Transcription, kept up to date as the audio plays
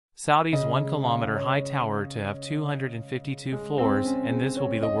Saudi's 1-kilometer high tower to have 252 floors, and this will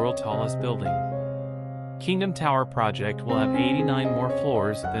be the world's tallest building. Kingdom Tower project will have 89 more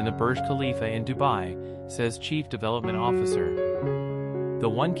floors than the Burj Khalifa in Dubai, says Chief Development Officer. The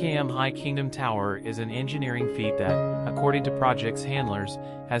 1 km high Kingdom Tower is an engineering feat that, according to project's handlers,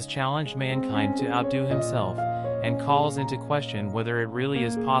 has challenged mankind to outdo himself, and calls into question whether it really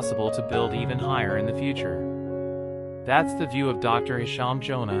is possible to build even higher in the future. That's the view of Dr. Hisham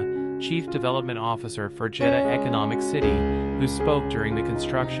Jonah, Chief Development Officer for Jeddah Economic City, who spoke during the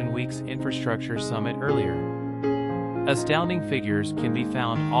Construction Week's Infrastructure Summit earlier. Astounding figures can be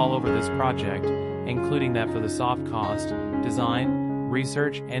found all over this project, including that for the soft cost, design,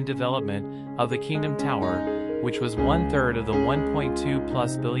 research and development of the Kingdom Tower, which was 1/3 of the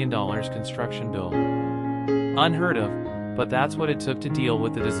 $1.2+ billion construction bill. Unheard of, but that's what it took to deal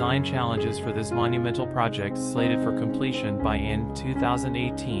with the design challenges for this monumental project slated for completion by end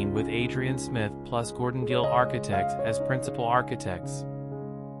 2018 with Adrian Smith plus Gordon Gill Architects as principal architects.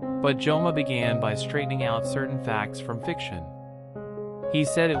 But Joma began by straightening out certain facts from fiction. He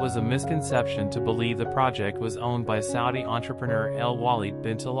said it was a misconception to believe the project was owned by Saudi entrepreneur El Walid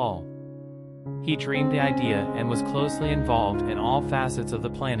bin Talal. He dreamed the idea and was closely involved in all facets of the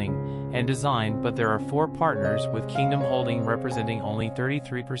planning and design, but there are 4 partners, with Kingdom Holding representing only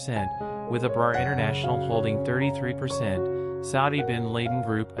 33%, with Abrar International holding 33%, Saudi Bin Laden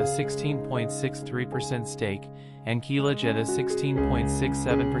Group a 16.63% stake, and Kila Jeddah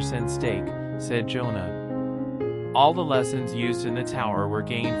 16.67% stake, said Jonah. All the lessons used in the tower were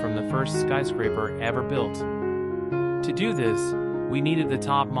gained from the first skyscraper ever built. To do this, we needed the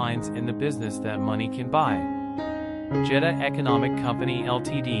top minds in the business that money can buy. Jeddah Economic Company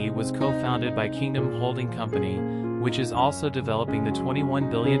Ltd was co-founded by Kingdom Holding Company, which is also developing the $21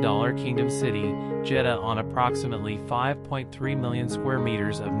 billion Kingdom City, Jeddah, on approximately 5.3 million square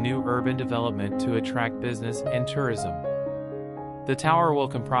meters of new urban development to attract business and tourism. The tower will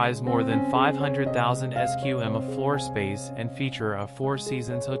comprise more than 500,000 sqm of floor space and feature a 4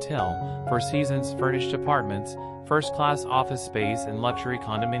 Seasons hotel, 4 Seasons furnished apartments, first-class office space and luxury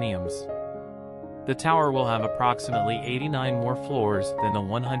condominiums. The tower will have approximately 89 more floors than the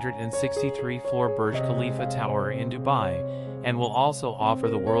 163-floor Burj Khalifa Tower in Dubai, and will also offer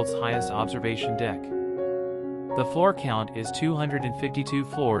the world's highest observation deck. The floor count is 252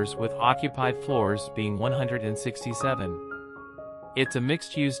 floors, with occupied floors being 167. It's a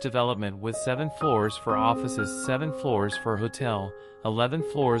mixed-use development with 7 floors for offices, 7 floors for hotel, 11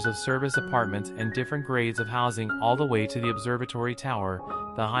 floors of service apartments and different grades of housing all the way to the observatory tower,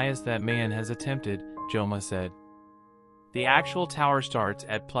 the highest that man has attempted, Joma said. The actual tower starts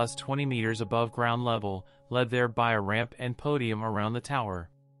at plus 20 meters above ground level, led there by a ramp and podium around the tower.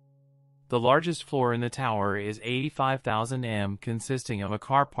 The largest floor in the tower is 85,000 m, consisting of a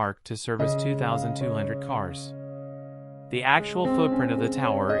car park to service 2,200 cars. The actual footprint of the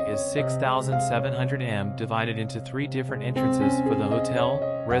tower is 6,700 m, divided into 3 different entrances for the hotel,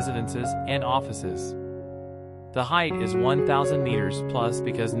 residences, and offices. The height is 1,000 meters plus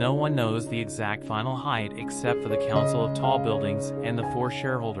because no one knows the exact final height except for the Council of Tall Buildings and the 4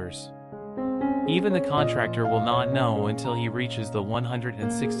 shareholders. Even the contractor will not know until he reaches the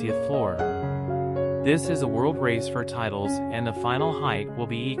 160th floor. This is a world race for titles, and the final height will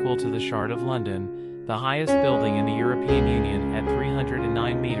be equal to the Shard of London, the highest building in the European Union at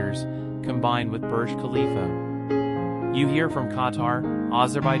 309 meters, combined with Burj Khalifa. You hear from Qatar,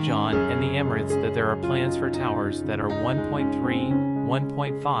 Azerbaijan, and the Emirates that there are plans for towers that are 1.3,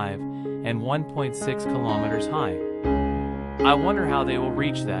 1.5, and 1.6 kilometers high. I wonder how they will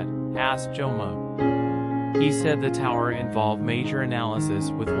reach that, asked Joma. He said the tower involved major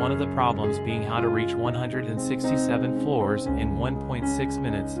analysis, with one of the problems being how to reach 167 floors in 1.6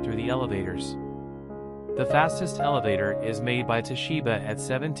 minutes through the elevators. The fastest elevator is made by Toshiba at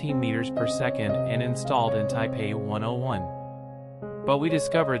 17 meters per second and installed in Taipei 101. But we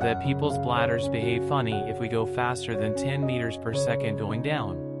discovered that people's bladders behave funny if we go faster than 10 meters per second going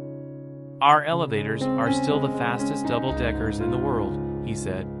down. Our elevators are still the fastest double-deckers in the world, he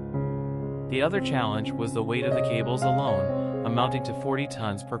said. The other challenge was the weight of the cables alone, amounting to 40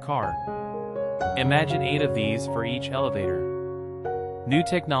 tons per car. Imagine 8 of these for each elevator. New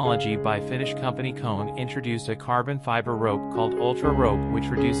technology by Finnish company Kone introduced a carbon fiber rope called Ultra Rope, which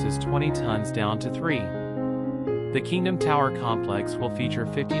reduces 20 tons down to 3. The Kingdom Tower complex will feature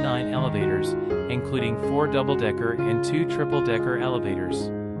 59 elevators, including 4 double-decker and 2 triple-decker elevators.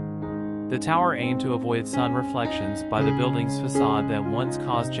 The tower aimed to avoid sun reflections by the building's facade that once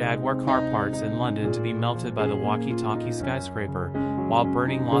caused Jaguar car parts in London to be melted by the Walkie-Talkie skyscraper, while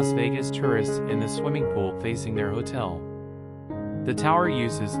burning Las Vegas tourists in the swimming pool facing their hotel. The tower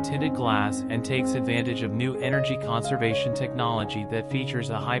uses tinted glass and takes advantage of new energy conservation technology that features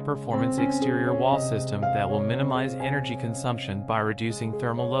a high-performance exterior wall system that will minimize energy consumption by reducing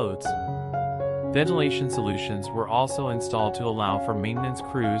thermal loads. Ventilation solutions were also installed to allow for maintenance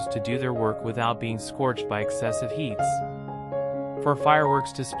crews to do their work without being scorched by excessive heats. For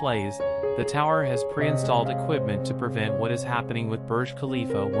fireworks displays, the tower has pre-installed equipment to prevent what is happening with Burj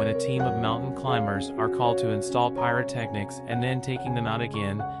Khalifa when a team of mountain climbers are called to install pyrotechnics and then taking them out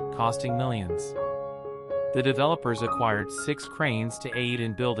again, costing millions. The developers acquired 6 cranes to aid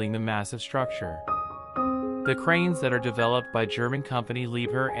in building the massive structure. The cranes that are developed by German company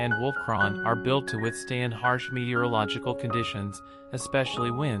Liebherr and Wolfkron are built to withstand harsh meteorological conditions,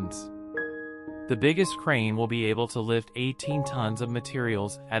 especially winds. The biggest crane will be able to lift 18 tons of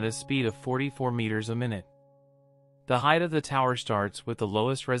materials at a speed of 44 meters a minute. The height of the tower starts with the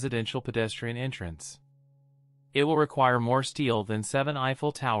lowest residential pedestrian entrance. It will require more steel than 7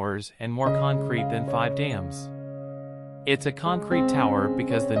 Eiffel Towers and more concrete than 5 dams. It's a concrete tower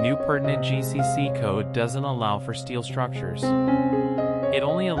because the new pertinent GCC code doesn't allow for steel structures. It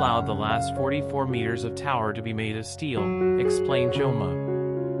only allowed the last 44 meters of tower to be made of steel, explained Joma.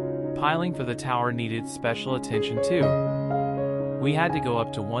 Piling for the tower needed special attention too. We had to go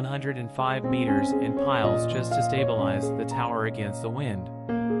up to 105 meters in piles just to stabilize the tower against the wind.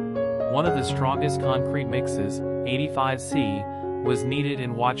 One of the strongest concrete mixes, 85C, was needed,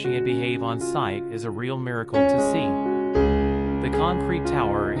 and watching it behave on site is a real miracle to see. The concrete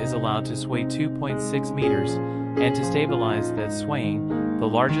tower is allowed to sway 2.6 meters, and to stabilize that swaying, the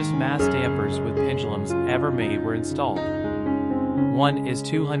largest mass dampers with pendulums ever made were installed. One is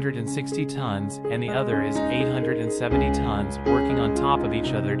 260 tons and the other is 870 tons, working on top of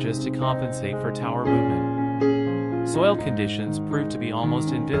each other just to compensate for tower movement. Soil conditions proved to be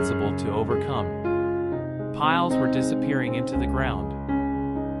almost invincible to overcome. Piles were disappearing into the ground.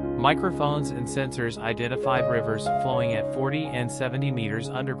 Microphones and sensors identified rivers flowing at 40 and 70 meters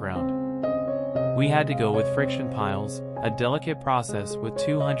underground. We had to go with friction piles, a delicate process with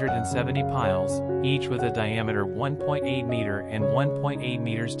 270 piles, each with a diameter 1.8 meter and 1.8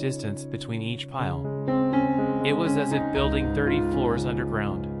 meters distance between each pile. It was as if building 30 floors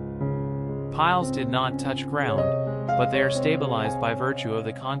underground. Piles did not touch ground, but they are stabilized by virtue of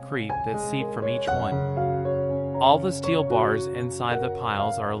the concrete that seep from each one. All the steel bars inside the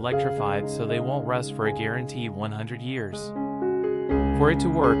piles are electrified so they won't rust for a guaranteed 100 years. For it to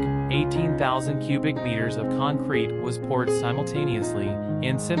work, 18,000 cubic meters of concrete was poured simultaneously,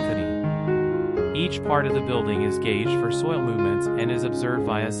 in symphony. Each part of the building is gauged for soil movements and is observed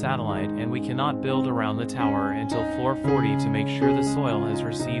via satellite, and we cannot build around the tower until floor 40 to make sure the soil has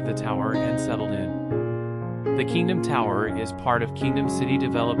received the tower and settled in. The Kingdom Tower is part of Kingdom City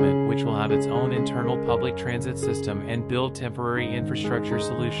Development, which will have its own internal public transit system and build temporary infrastructure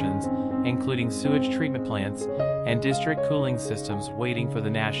solutions, including sewage treatment plants and district cooling systems waiting for the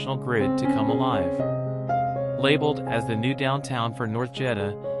national grid to come alive. Labeled as the new downtown for North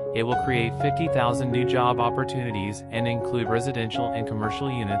Jeddah, it will create 50,000 new job opportunities and include residential and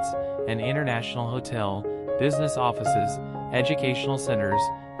commercial units, an international hotel, business offices, educational centers,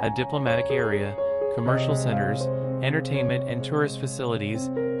 a diplomatic area, commercial centers, entertainment and tourist facilities,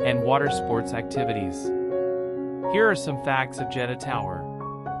 and water sports activities. Here are some facts of Jeddah Tower.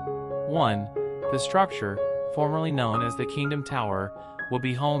 1. The structure, formerly known as the Kingdom Tower, will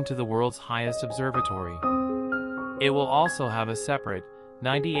be home to the world's highest observatory. It will also have a separate,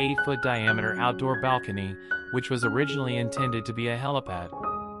 98-foot diameter outdoor balcony, which was originally intended to be a helipad.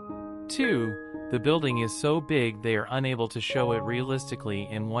 2. The building is so big they are unable to show it realistically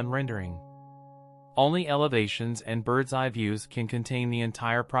in one rendering. Only elevations and bird's-eye views can contain the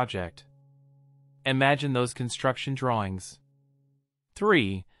entire project. Imagine those construction drawings.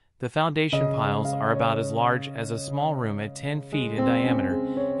 3. The foundation piles are about as large as a small room at 10 feet in diameter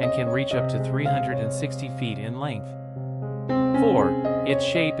and can reach up to 360 feet in length. 4. Its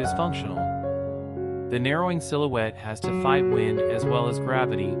shape is functional. The narrowing silhouette has to fight wind as well as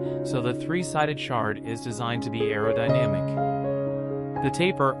gravity, so the 3-sided shard is designed to be aerodynamic. The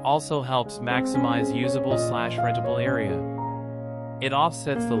taper also helps maximize usable/rentable area. It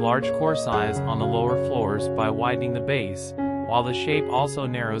offsets the large core size on the lower floors by widening the base, while the shape also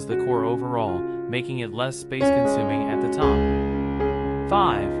narrows the core overall, making it less space-consuming at the top.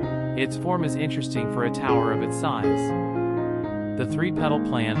 5. Its form is interesting for a tower of its size. The 3-petal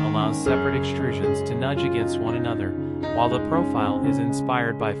plan allows separate extrusions to nudge against one another, while the profile is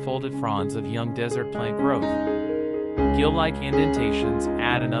inspired by folded fronds of young desert plant growth. Gill-like indentations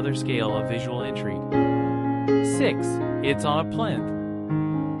add another scale of visual intrigue. 6. It's on a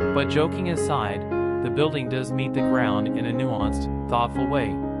plinth. But joking aside, the building does meet the ground in a nuanced, thoughtful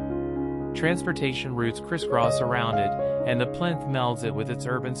way. Transportation routes crisscross around it, and the plinth melds it with its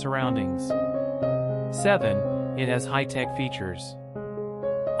urban surroundings. 7. It has high-tech features.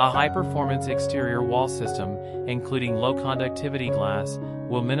 A high-performance exterior wall system, including low-conductivity glass,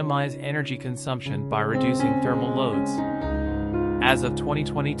 will minimize energy consumption by reducing thermal loads. As of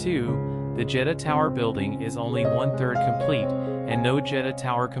 2022, the Jeddah Tower building is only one-third complete, and no Jeddah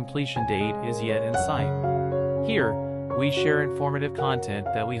Tower completion date is yet in sight. Here, we share informative content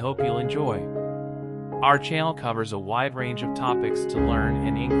that we hope you'll enjoy. Our channel covers a wide range of topics to learn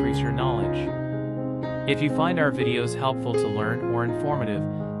and increase your knowledge. If you find our videos helpful to learn or informative,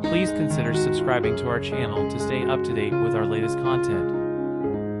 please consider subscribing to our channel to stay up to date with our latest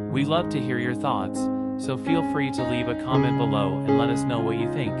content. We love to hear your thoughts, so feel free to leave a comment below and let us know what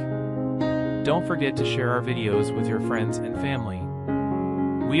you think. Don't forget to share our videos with your friends and family.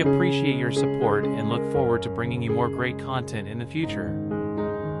 We appreciate your support and look forward to bringing you more great content in the future.